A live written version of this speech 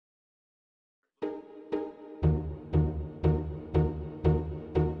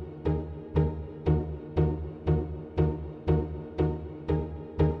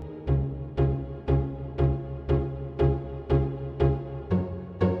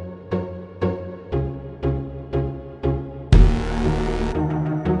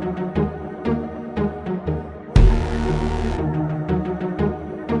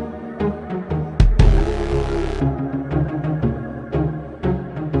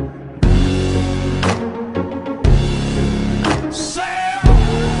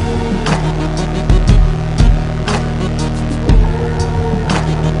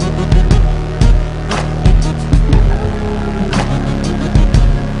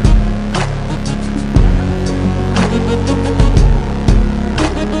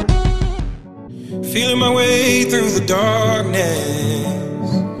Feeling my way through the darkness,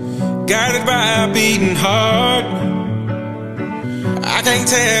 guided by a beating heart. I can't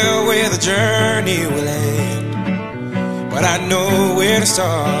tell where the journey will end, but I know where to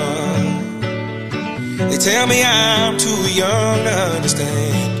start. They tell me I'm too young to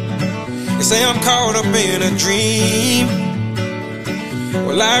understand. They say I'm caught up in a dream.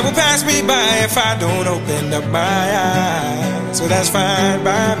 Well, life will pass me by if I don't open up my eyes, so that's fine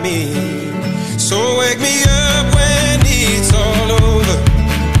by me. So wake me up when it's all over,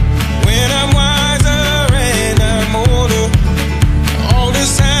 when I'm wiser and I'm older. All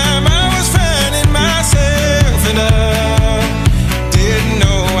this time I was finding myself and I didn't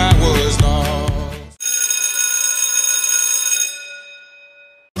know I was lost.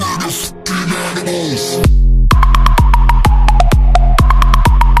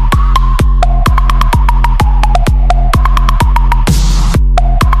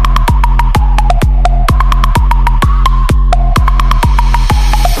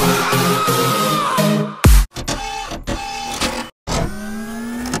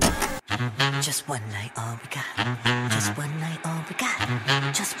 Just one night, all we got. Just one night, all we got.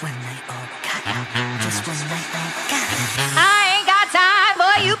 Just one night, all we got. Just one night, all we got. I ain't got time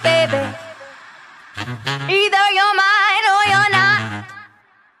for you, baby. Either you're mine or you're not.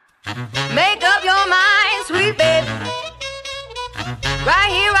 Make up your mind, sweet baby.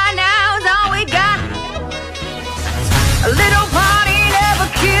 Right here, right now is all we got. A little party never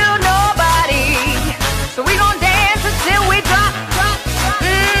killed nobody, so we gon' dance until we drop.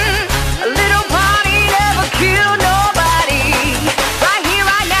 A little party never killed nobody. Right here,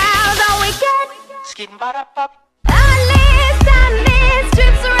 right now is all we get. Endless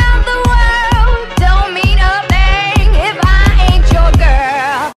trips around the world don't mean a thing if I ain't your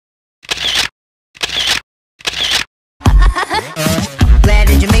girl. Glad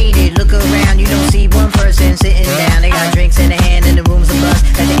that you made it. Look around, you don't see one person sitting down. They got drinks in their hand and the room's a buzz.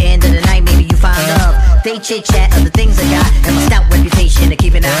 At the end of the night, maybe you find love. They chit chat of the things I got and my stout reputation of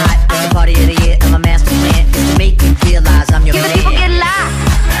keeping it hot. It's the party of the year and my master plan is to make you realize I'm your Give man. the people get lost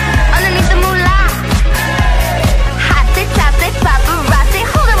underneath the moolah. Hot sit, top sit, paparazzi.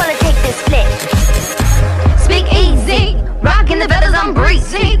 Hold on while I take this flick. Speak easy, rocking the feathers, I'm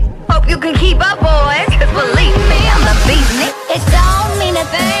breezy. Hope you can keep up, boys, cause believe me, I'm the beatnik. It don't mean a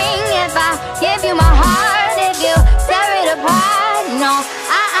thing if I give you my heart, if you tear it apart. No,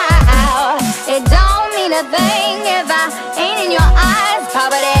 it don't mean a thing if I ain't in your eyes,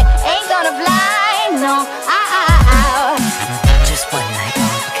 but it ain't gonna fly. No, Just one night,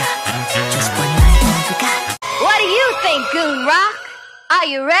 all we got. Just one night, all we got. What do you think, Goon Rock? Are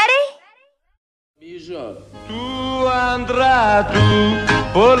you ready? Του άντρα του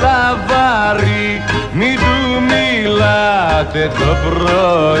πολλά βάρη, μη του μιλάτε το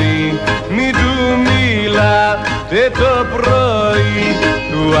πρωί, μη του μιλάτε το πρωί,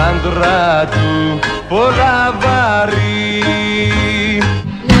 του άντρα του πολλά βάρη.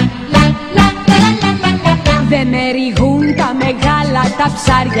 Δεν με ρηγούν τα μεγάλα τα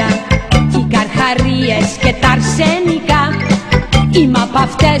ψάρια, οι καρχαρίες και τα αρσενικά. Είμαι απ'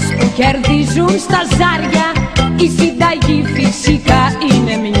 αυτές που κερδίζουν στα ζάρια, η συνταγή φυσικά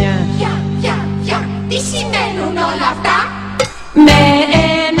είναι μια. Τι σημαίνουν όλα αυτά? Με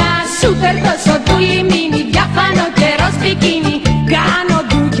ένα σούπερ τόσο του λιμίνι, διάφανο καιρός μπικίνι, κάνω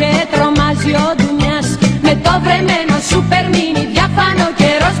ντου και τρομάζει ο ντουνιάς. Με το βρεμένο σούπερ μίνι, διάφανο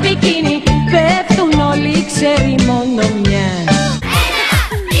καιρός μπικίνι, πέφτουν όλοι ξέροι μόνο μιας.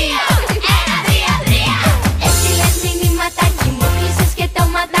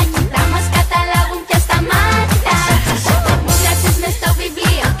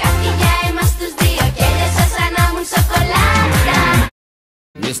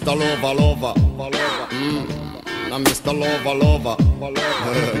 Mr. Lover, lover, now Mr. Lover, lover,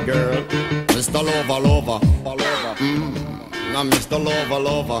 girl. Mr. Lover, lover, now Mr. Lover,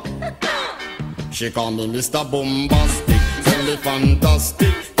 lover. She call me Mr. Bombastic, tell me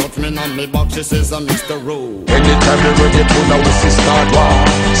fantastic. Touch me on me back, she says I'm Mr. Rowe. Anytime you're ready to know we see start war.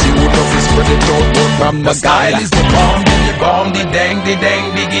 See who does is spread it out, but from the style is the bomb, the dang,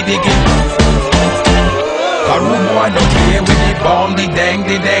 diggy diggy. A rude boy don't play with the bomb, the dang,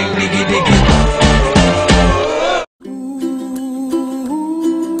 diggy diggy.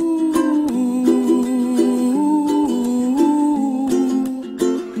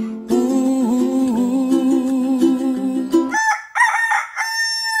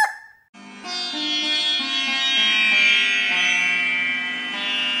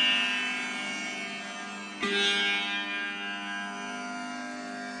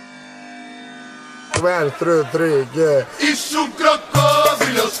 One, two, three, yeah. Ήσουν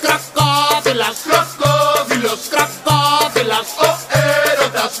κροκόδιλος, κροκόδιλος. κροκόδιλας, κροκόδιλος, κροκόδιλας. Ο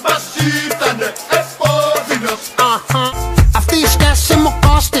έρωτας μας ήτανε επώδυνος. Αυτή η σχέση μου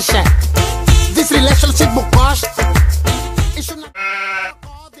κόστισε. This relationship μου κόστισε. Ήσουν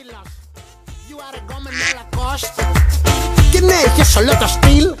κροκόδιλας. You are a woman Lacoste. Και ναι, είχες όλο το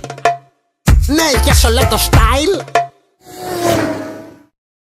στυλ. Ναι, είχες όλο το style.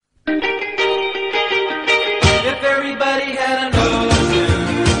 If everybody had an ocean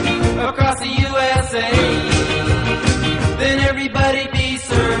across the USA, then everybody'd be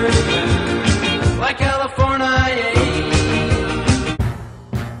surfing like California.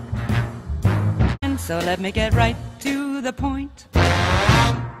 And so let me get right to the point.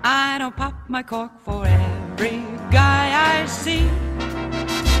 I don't pop my cork for every guy I see.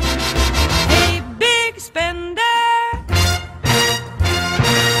 Hey, big spender,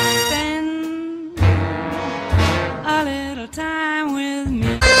 spend a little time with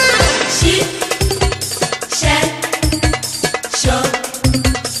me. Chic, shack, show.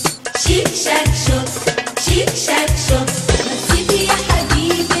 Chic, shack, show. Chic, shack, show. نسيتي يا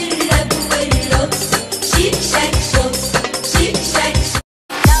حبيبي الراب والروب. Chic, shack, show. Chic, shack, show.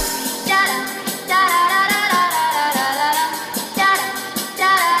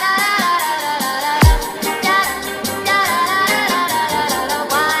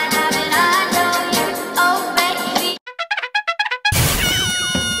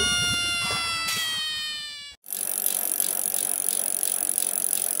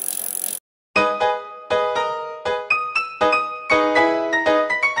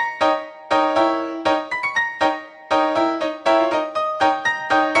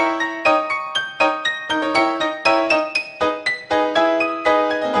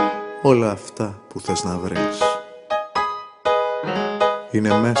 Όλα αυτά που θες να βρεις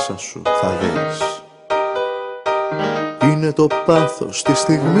είναι μέσα σου, θα δεις. Είναι το πάθος της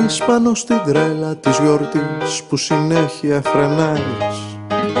στιγμής πάνω στην τρέλα της γιορτής που συνέχεια φρενάρεις.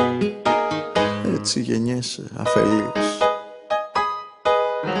 Έτσι γεννιέσαι αφελής,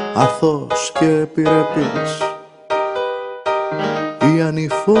 αθώος και επιρρεπής. Η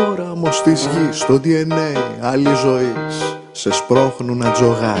ανηφόρα όμως της γης, το DNA άλλης ζωής, σε σπρώχνουν να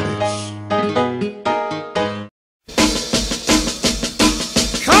τζογάρεις.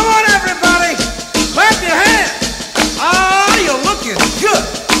 Come on, everybody, clap your hands. Oh, you're looking good.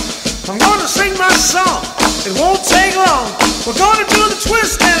 I'm gonna sing my song. It won't take long. We're gonna do the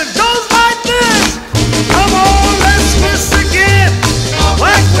twist, and it goes like this. Come on, let's twist again,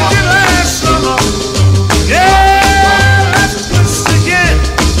 like we did last summer. Yeah, let's twist again,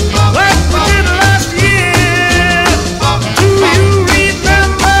 like we did last year. Do you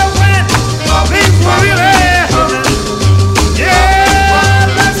remember when things were really humming?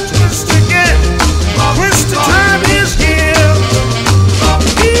 Yeah, let's twist again. Twist the time is here.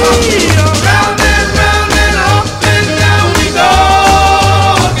 Round and round and up and down we go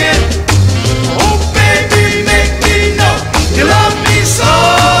again. Oh baby, make me know you love me so.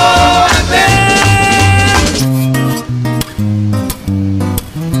 And then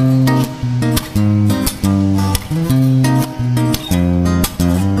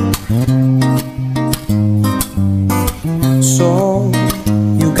So,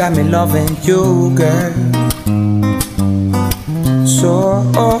 you got me loving you, girl. So,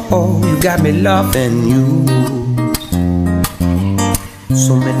 you got me loving you.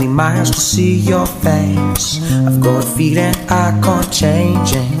 So many miles to see your face. I've got a feeling I can't change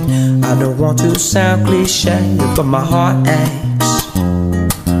it. I don't want to sound cliche, but my heart aches.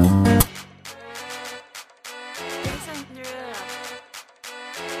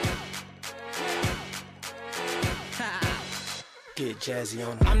 get jazzy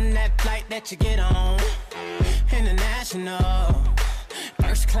on. I'm that flight that you get on, international.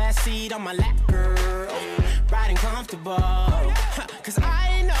 First class seat on my lap, girl, riding comfortable. Cause I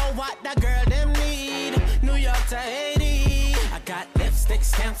know what that girl them need. New York to Haiti. I got lipstick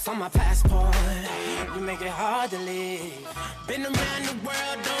stamps on my passport. You make it hard to leave. Been around the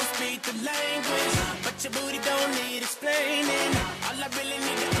world, don't speak the language, but your booty don't need explaining. All I really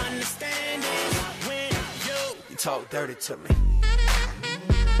need to understand is when you talk dirty to me.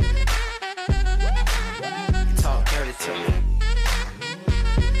 You talk dirty to me.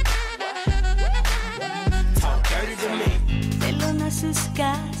 Talk dirty to me. Θέλω να σου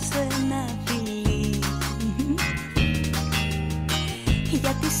σκάσω ένα φιλί,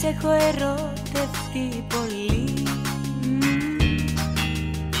 γιατί σε έχω ερωτευτεί πολύ.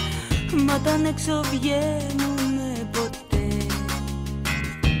 Μα όταν έξω βγαίνουμε ποτέ,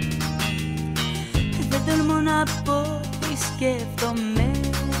 δεν τολμώ να πω τι σκέφτομαι.